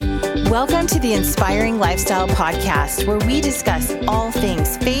Welcome to the Inspiring Lifestyle Podcast, where we discuss all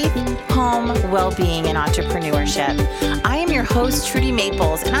things faith, home, well-being, and entrepreneurship. I am your host, Trudy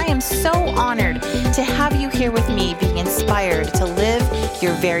Maples, and I am so honored to have you here with me, being inspired to live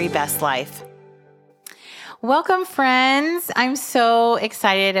your very best life. Welcome, friends. I'm so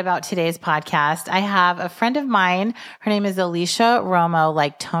excited about today's podcast. I have a friend of mine. Her name is Alicia Romo,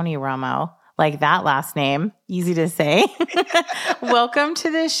 like Tony Romo. Like that last name. Easy to say. Welcome to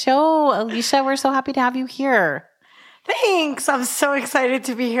the show, Alicia. We're so happy to have you here. Thanks. I'm so excited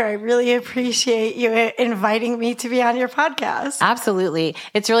to be here. I really appreciate you inviting me to be on your podcast. Absolutely.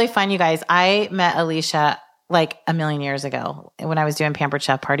 It's really fun, you guys. I met Alicia like a million years ago when I was doing Pampered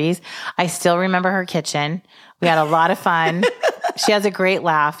Chef parties. I still remember her kitchen. We had a lot of fun. She has a great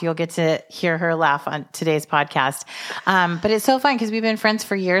laugh. You'll get to hear her laugh on today's podcast. But it's so fun because we've been friends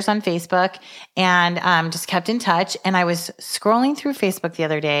for years on Facebook and just kept in touch. And I was scrolling through Facebook the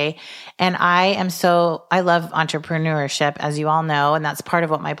other day, and I love entrepreneurship, as you all know, and that's part of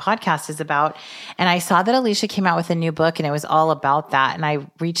what my podcast is about. And I saw that Alicia came out with a new book, and it was all about that. And I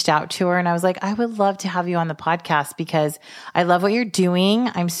reached out to her, and I was like, I would love to have you on the podcast because I love what you're doing.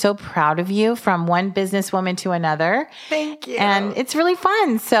 I'm so proud of you, from one businesswoman to another. Thank you. And it's really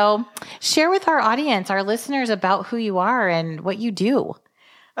fun. So share with our audience, our listeners, about who you are and what you do.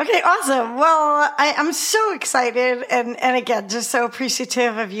 Okay, awesome. Well, I'm so excited and again, just so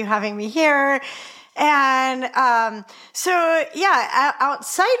appreciative of you having me here. And outside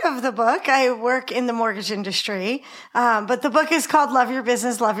of the book, I work in the mortgage industry, but the book is called Love Your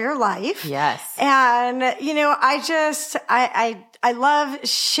Business, Love Your Life. Yes. And, I love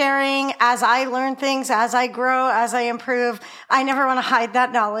sharing as I learn things, as I grow, as I improve. I never want to hide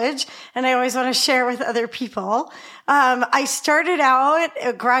that knowledge, and I always want to share with other people. I started out,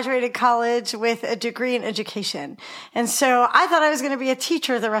 graduated college with a degree in education. And so I thought I was going to be a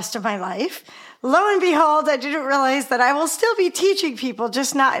teacher the rest of my life. Lo and behold, I didn't realize that I will still be teaching people,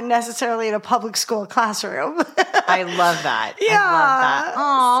 just not necessarily in a public school classroom. I love that. Yeah. I love that.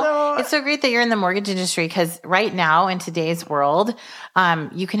 Oh, it's so great that you're in the mortgage industry, because right now in today's world,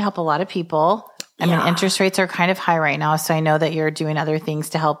 you can help a lot of people. I mean, interest rates are kind of high right now. So I know that you're doing other things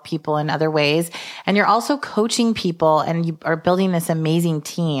to help people in other ways. And you're also coaching people, and you are building this amazing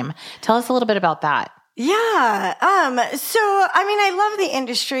team. Tell us a little bit about that. Yeah. I love the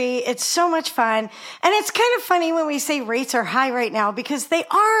industry. It's so much fun. And it's kind of funny when we say rates are high right now, because they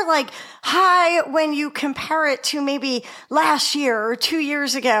are like high when you compare it to maybe last year or 2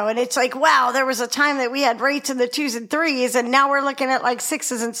 years ago. And it's like, wow, there was a time that we had rates in the 2s and 3s, and now we're looking at like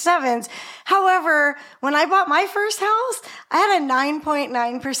 6s and 7s. However, when I bought my first house, I had a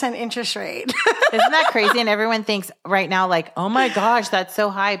 9.9% interest rate. Isn't that crazy? And everyone thinks right now, like, oh my gosh, that's so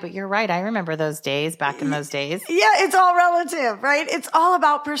high. But you're right. I remember those days, back in those days. Yeah, it's all relative, right? It's all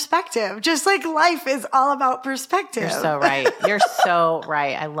about perspective. Just like life is all about perspective. You're so right. You're so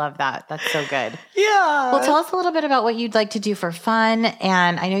right. I love that. That's so good. Yeah. Well, tell us a little bit about what you'd like to do for fun.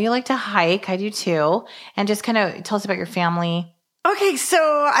 And I know you like to hike. I do too. And just kind of tell us about your family. Okay, so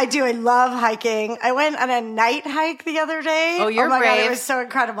I do. I love hiking. I went on a night hike the other day. Oh, you're brave. brave. God, it was so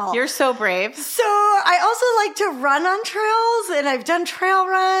incredible. You're so brave. So I also like to run on trails, and I've done trail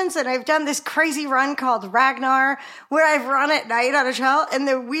runs, and I've done this crazy run called Ragnar, where I've run at night on a trail. And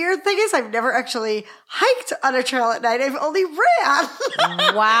the weird thing is I've never actually hiked on a trail at night. I've only ran.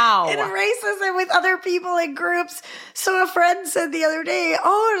 Wow. In races and with other people in groups. So a friend said the other day,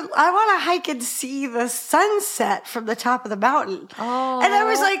 oh, I want to hike and see the sunset from the top of the mountain. Oh. And I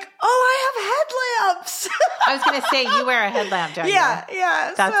was like, I have headlamps. I was going to say, you wear a headlamp, don't you?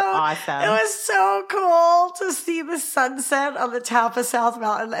 Yeah. That's awesome. It was so cool to see the sunset on the top of South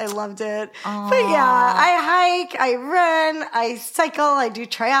Mountain. I loved it. Aww. But yeah, I hike, I run, I cycle, I do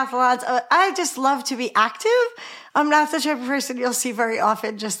triathlons. I just love to be active. I'm not the type of person you'll see very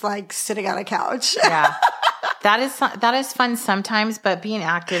often just like sitting on a couch. Yeah. That is fun sometimes, but being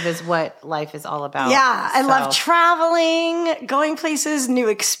active is what life is all about. Yeah. I love traveling, going places, new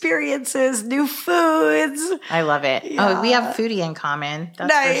experiences, new foods. I love it. Yeah. Oh, we have foodie in common.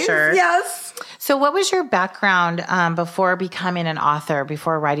 That's nice. for sure. Yes. So what was your background before becoming an author,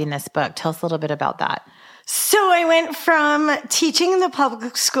 before writing this book? Tell us a little bit about that. So I went from teaching in the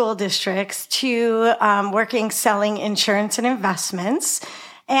public school districts to selling insurance and investments.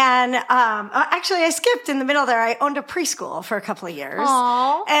 And actually, I skipped in the middle there. I owned a preschool for a couple of years.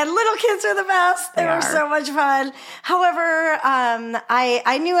 Aww. And little kids are the best. They were so much fun. However,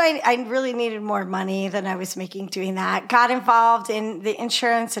 I knew I really needed more money than I was making doing that. Got involved in the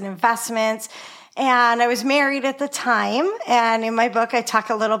insurance and investments. And I was married at the time. And in my book, I talk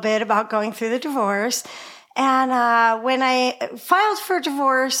a little bit about going through the divorce. And when I filed for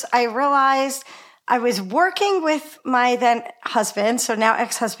divorce, I realized I was working with my then husband, so now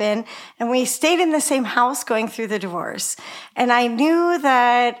ex-husband, and we stayed in the same house going through the divorce. And I knew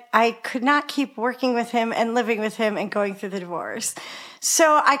that I could not keep working with him and living with him and going through the divorce.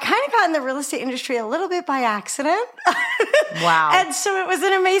 So I kind of got in the real estate industry a little bit by accident. Wow. And so it was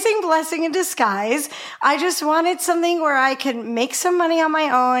an amazing blessing in disguise. I just wanted something where I could make some money on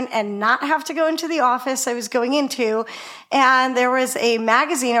my own and not have to go into the office I was going into. And there was a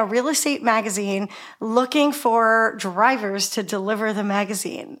magazine, a real estate magazine, looking for drivers to deliver the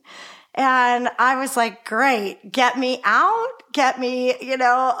magazine. And I was like, great, get me out, get me,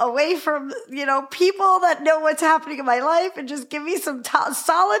 away from, people that know what's happening in my life and just give me some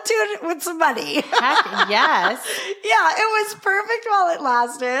solitude with some money. Heck, yes. Yeah, it was perfect while it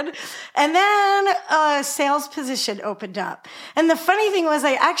lasted. And then a sales position opened up. And the funny thing was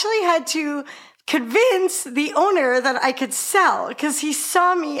I actually had to convince the owner that I could sell because he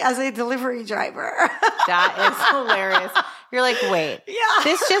saw me as a delivery driver. That is hilarious. You're like, wait,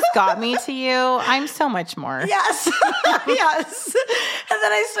 this just got me to you. I'm so much more. Yes. Yes. And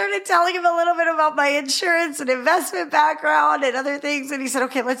then I started telling him a little bit about my insurance and investment background and other things. And he said,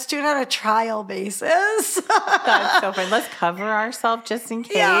 okay, let's do it on a trial basis. That's so fun. Let's cover ourselves just in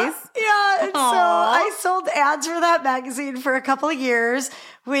case. Yeah. And so I sold ads for that magazine for a couple of years,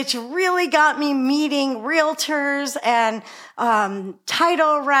 which really got me meeting realtors and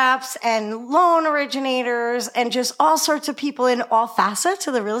title reps and loan originators and just all sorts of people in all facets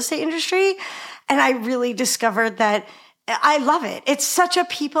of the real estate industry. And I really discovered that I love it. It's such a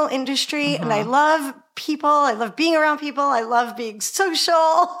people industry and I love people. I love being around people. I love being social.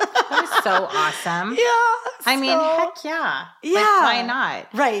 That is so awesome. Yeah. I mean, heck yeah. Yeah. Like, why not?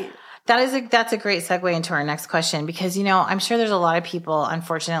 Right. That's a great segue into our next question because, I'm sure there's a lot of people,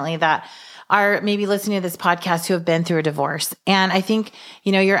 unfortunately, that are maybe listening to this podcast who have been through a divorce. And I think,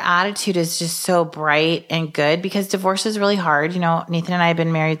 your attitude is just so bright and good because divorce is really hard. Nathan and I have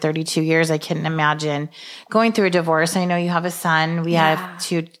been married 32 years. I couldn't imagine going through a divorce. I know you have a son. We have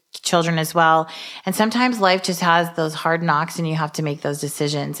 2 children as well. And sometimes life just has those hard knocks and you have to make those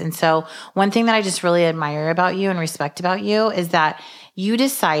decisions. And so one thing that I just really admire about you and respect about you is that you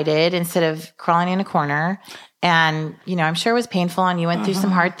decided instead of crawling in a corner and, I'm sure it was painful and you went through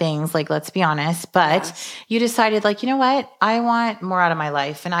some hard things, like, let's be honest, but you decided like, you know what? I want more out of my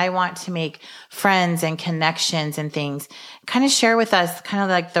life and I want to make friends and connections and things. Kind of share with us kind of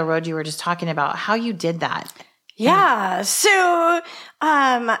like the road you were just talking about, how you did that. Yeah. So,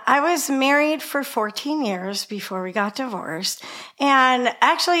 I was married for 14 years before we got divorced. And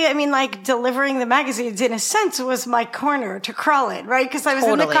actually, delivering the magazines in a sense was my corner to crawl in, right? Because I was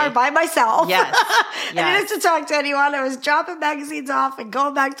in the car by myself. Yes. I didn't have to talk to anyone. I was dropping magazines off and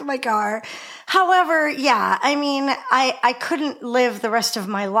going back to my car. However, I couldn't live the rest of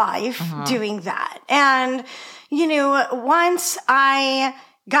my life doing that. And, once I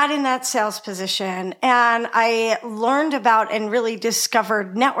got in that sales position and I learned about and really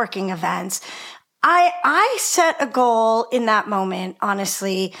discovered networking events, I set a goal in that moment,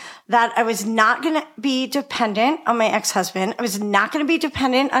 honestly, that I was not going to be dependent on my ex-husband. I was not going to be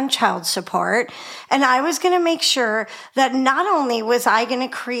dependent on child support. And I was going to make sure that not only was I going to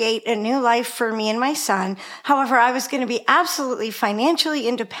create a new life for me and my son, however, I was going to be absolutely financially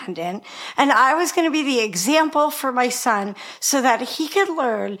independent. And I was going to be the example for my son so that he could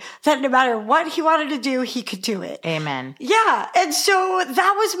learn that no matter what he wanted to do, he could do it. Amen. Yeah. And so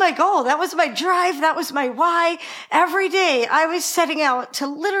that was my goal. That was my drive. That was my why. Every day I was setting out to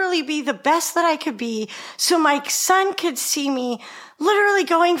literally be the best that I could be so my son could see me literally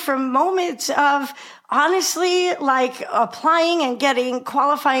going from moments of honestly like applying and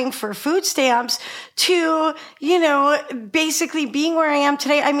qualifying for food stamps to, basically being where I am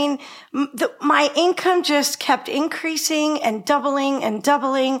today. I mean, my income just kept increasing and doubling and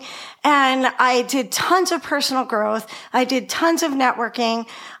doubling. And I did tons of personal growth. I did tons of networking.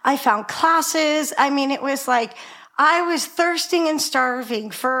 I found classes. I mean, it was like I was thirsting and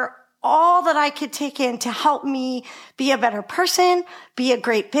starving for all that I could take in to help me be a better person, be a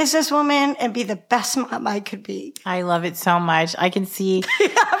great businesswoman, and be the best mom I could be. I love it so much. I can see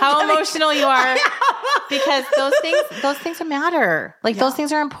how emotional you are because those things matter. Like those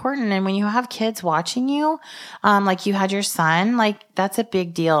things are important. And when you have kids watching you, like you had your son, like that's a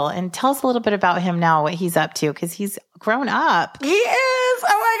big deal. And tell us a little bit about him now, what he's up to, because he's grown up. He is.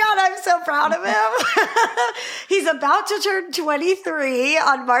 Oh my God, I'm so proud of him. He's about to turn 23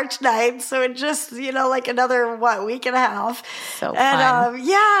 on March 9th. So it just, like another, week and a half. So fun.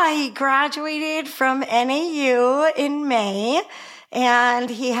 And he graduated from NAU in May. and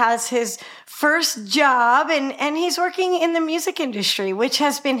he has his first job, and he's working in the music industry, which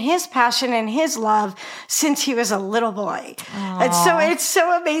has been his passion and his love since he was a little boy. Aww. And so it's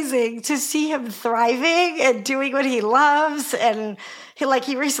so amazing to see him thriving and doing what he loves. And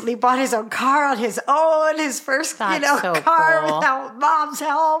he recently bought his own car on his own, his first, so car cool. without mom's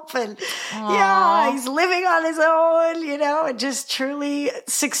help. And he's living on his own, and just truly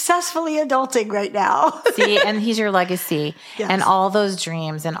successfully adulting right now. See, and he's your legacy and all those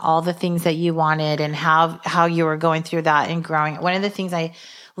dreams and all the things that you wanted and how you were going through that and growing. One of the things I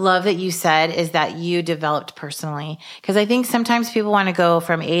love that you said is that you developed personally. Because I think sometimes people want to go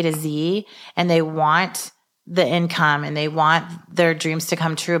from A to Z and they want the income and they want their dreams to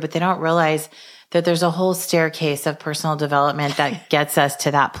come true, but they don't realize that there's a whole staircase of personal development that gets us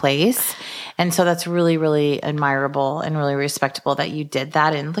to that place. And so that's really, really admirable and really respectable that you did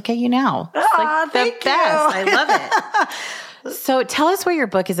that. And look at you now. It's like the best. I love it. So tell us what your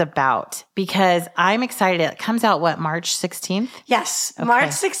book is about, because I'm excited. It comes out, March 16th? Yes, okay. March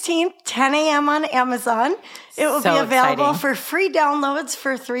 16th, 10 a.m. on Amazon. It will be available for free downloads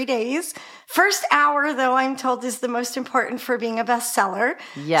for 3 days. First hour, though, I'm told is the most important for being a bestseller.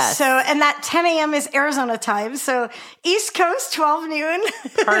 Yes. So, and that 10 a.m. is Arizona time. So East Coast, 12 noon.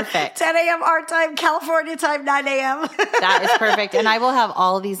 Perfect. 10 a.m. our time, California time, 9 a.m. That is perfect. And I will have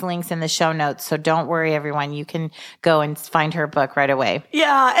all of these links in the show notes. So don't worry, everyone. You can go and find her book right away.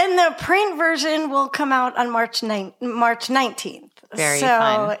 Yeah. And the print version will come out on March 19th. Very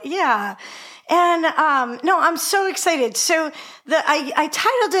fun. Yeah. And I'm so excited. So I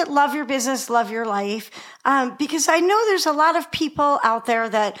titled it "Love Your Business, Love Your Life," because I know there's a lot of people out there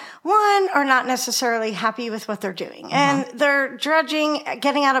that, one, are not necessarily happy with what they're doing, and they're drudging,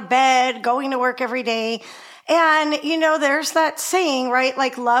 getting out of bed, going to work every day. And, there's that saying, right?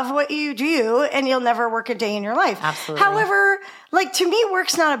 Like, love what you do and you'll never work a day in your life. Absolutely. However, to me,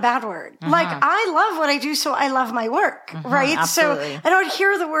 work's not a bad word. Like, I love what I do, so I love my work, right? Absolutely. So I don't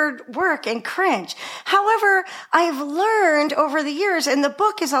hear the word work and cringe. However, I've learned over the years, and the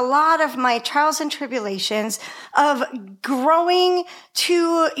book is a lot of my trials and tribulations of growing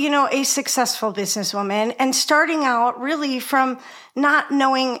to, a successful businesswoman and starting out really from not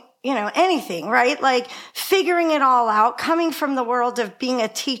knowing anything, right? Like figuring it all out, coming from the world of being a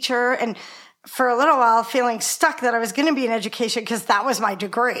teacher and for a little while feeling stuck that I was going to be in education because that was my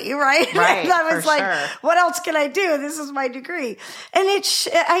degree, right? Right. And I was like, sure. What else can I do? This is my degree. And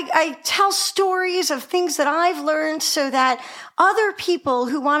I tell stories of things that I've learned so that other people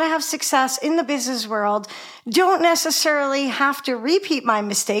who want to have success in the business world don't necessarily have to repeat my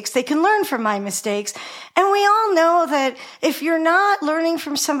mistakes. They can learn from my mistakes. And we all know that if you're not learning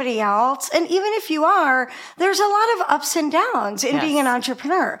from somebody else, and even if you are, there's a lot of ups and downs in being an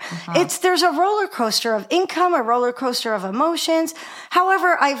entrepreneur. There's a roller coaster of income, a roller coaster of emotions.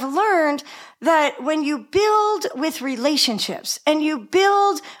 However, I've learned that when you build with relationships and you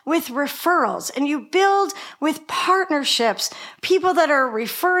build with referrals and you build with partnerships, people that are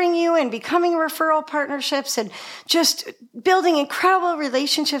referring you and becoming referral partnerships and just building incredible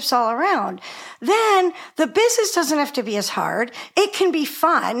relationships all around, then the business doesn't have to be as hard. It can be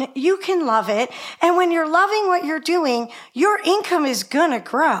fun. You can love it. And when you're loving what you're doing, your income is going to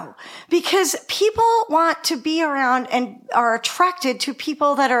grow because people want to be around and are attracted to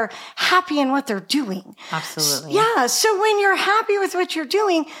people that are happy in what they're doing. Absolutely. Yeah. So when you're happy with what you're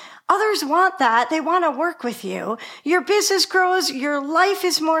doing, others want that. They want to work with you. Your business grows. Your life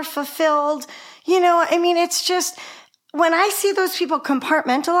is more fulfilled. It's just, when I see those people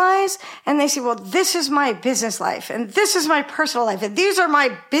compartmentalize and they say, well, this is my business life and this is my personal life and these are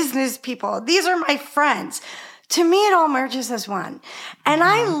my business people. These are my friends. To me, it all merges as one. And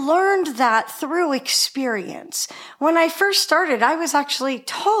I learned that through experience. When I first started, I was actually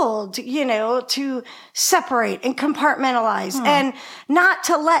told, to separate and compartmentalize and not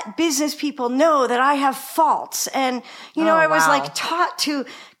to let business people know that I have faults. And, I was taught to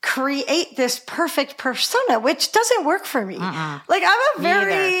create this perfect persona, which doesn't work for me. I'm a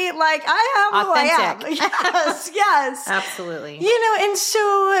very, I am authentic. who I am. Yes. Absolutely. And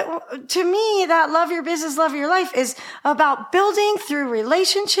so to me, that love your business, love your life is about building through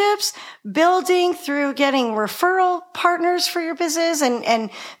relationships, building through getting referral partners for your business and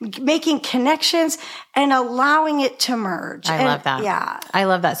making connections and allowing it to merge. I love that. Yeah. I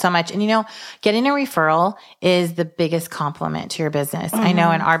love that so much. And getting a referral is the biggest compliment to your business. I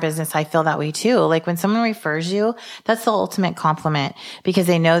know in our business, I feel that way too. Like when someone refers you, that's the ultimate compliment because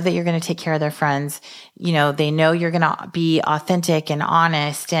they know that you're going to take care of their friends. They know you're going to be authentic and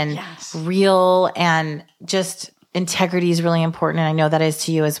honest and real and just integrity is really important. And I know that is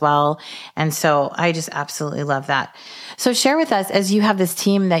to you as well. And so I just absolutely love that. So share with us, as you have this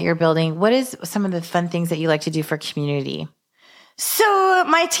team that you're building, what is some of the fun things that you like to do for community? So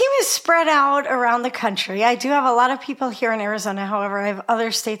my team is spread out around the country. I do have a lot of people here in Arizona. However, I have other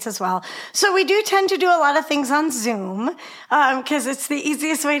states as well. So we do tend to do a lot of things on Zoom because it's the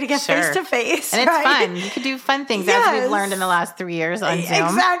easiest way to get face to face. And it's fun. You could do fun things as we've learned in the last 3 years on Zoom.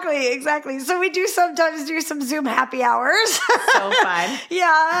 Exactly. So we do sometimes do some Zoom happy hours. So fun.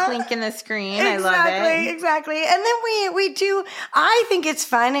 Yeah. Clinking the screen. I love it. Exactly. And then we do, I think it's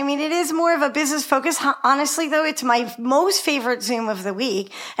fun. I mean, it is more of a business focus. Honestly, though, it's my most favorite Zoom of the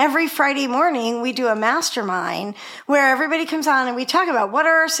week. Every Friday morning, we do a mastermind where everybody comes on and we talk about what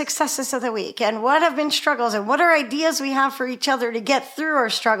are our successes of the week and what have been struggles and what are ideas we have for each other to get through our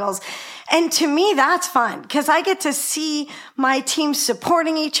struggles. And to me, that's fun because I get to see my team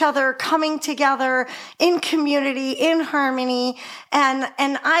supporting each other, coming together in community, in harmony. And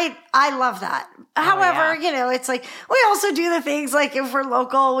I love that. However, it's like we also do the things like if we're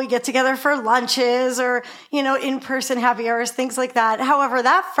local, we get together for lunches or, in-person happy hours, things like that. However,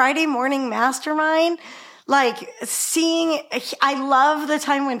 that Friday morning mastermind, I love the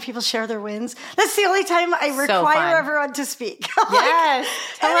time when people share their wins. That's the only time I require everyone to speak. Yes.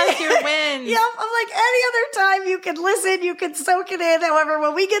 Tell us your wins. Yep. I'm like, any other time you can listen, you can soak it in. However,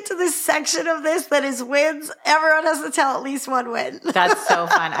 when we get to this section of this that is wins, everyone has to tell at least one win. That's so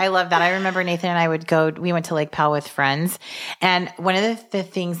fun. I love that. I remember Nathan and I we went to Lake Powell with friends. And one of the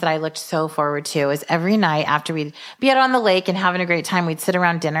things that I looked so forward to is every night after we'd be out on the lake and having a great time, we'd sit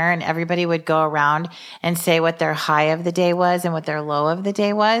around dinner and everybody would go around and say what their high of the day was and what their low of the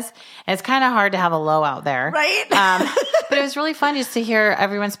day was. And it's kind of hard to have a low out there. Right. But it was really fun just to hear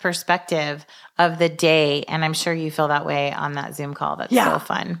everyone's perspective of the day. And I'm sure you feel that way on that Zoom call. That's so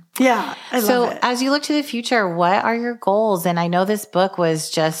fun. Yeah. I love it. As you look to the future, what are your goals? And I know this book was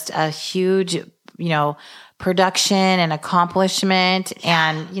just a huge, production and accomplishment.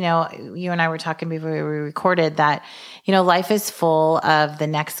 And, you and I were talking before we recorded that, life is full of the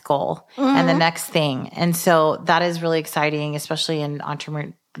next goal and the next thing. And so that is really exciting, especially in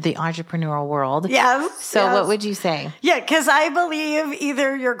the entrepreneurial world. Yes. So what would you say? Yeah, because I believe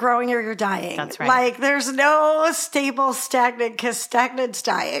either you're growing or you're dying. That's right. There's no stable stagnant because stagnant's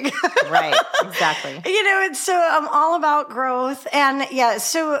dying. Right. Exactly. And so I'm all about growth. And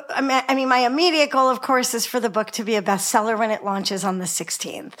so I mean, my immediate goal, of course, is for the book to be a bestseller when it launches on the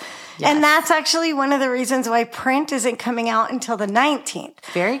 16th. Yes. And that's actually one of the reasons why print isn't coming out until the 19th.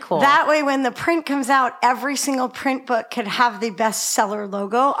 Very cool. That way, when the print comes out, every single print book could have the bestseller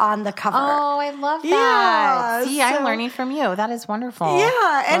logo on the cover. Oh, I love that. Yeah, See, I'm learning from you. That is wonderful.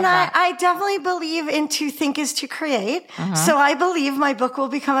 Yeah. And I definitely believe in to think is to create. So I believe my book will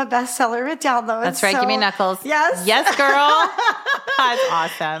become a bestseller with downloads. That's right. Give me knuckles. Yes. Yes, girl. That's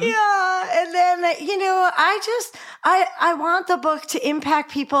awesome. Yeah. And then, I want the book to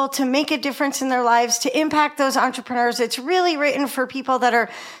impact people, to make a difference in their lives, to impact those entrepreneurs. It's really written for people that are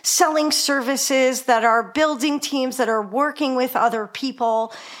selling services, that are building teams, that are working with other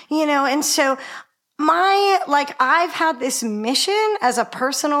people. And so I've had this mission as a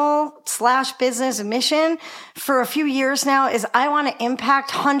personal / business mission for a few years now is I want to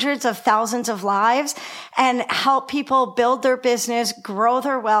impact hundreds of thousands of lives and help people build their business, grow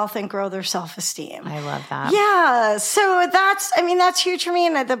their wealth, and grow their self-esteem. I love that. Yeah. So that's huge for me.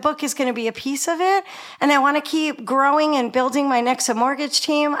 And the book is going to be a piece of it. And I want to keep growing and building my Nexa Mortgage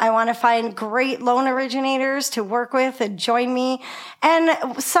team. I want to find great loan originators to work with and join me.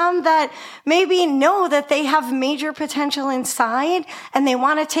 And some that maybe know that they have major potential inside and they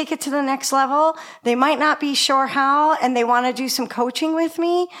want to take it to the next level. They might not be sure how, and they want to do some coaching with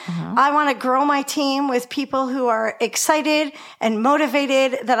me. I want to grow my team with people who are excited and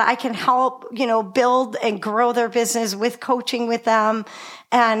motivated that I can help, build and grow their business with coaching with them.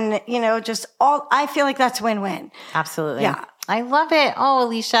 And, I feel like that's win-win. Absolutely. Yeah. I love it. Oh,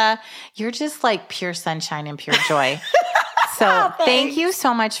 Alicia, you're just like pure sunshine and pure joy. So thank you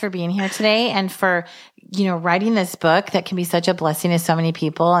so much for being here today and for, writing this book that can be such a blessing to so many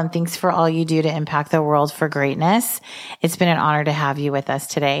people. And thanks for all you do to impact the world for greatness. It's been an honor to have you with us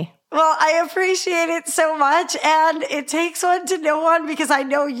today. Well, I appreciate it so much. And it takes one to know one because I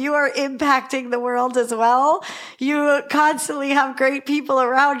know you are impacting the world as well. You constantly have great people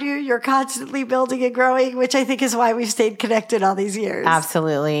around you. You're constantly building and growing, which I think is why we've stayed connected all these years.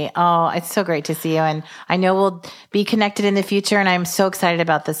 Absolutely. Oh, it's so great to see you. And I know we'll be connected in the future. And I'm so excited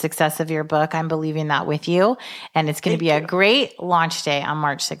about the success of your book. I'm believing that with you. And it's going to be a great launch day on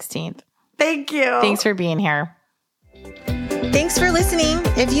March 16th. Thank you. Thanks for being here. Thanks for listening.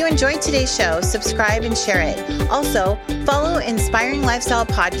 If you enjoyed today's show, subscribe and share it. Also, follow Inspiring Lifestyle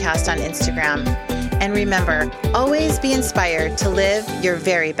Podcast on Instagram. And remember, always be inspired to live your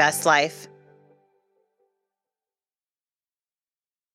very best life.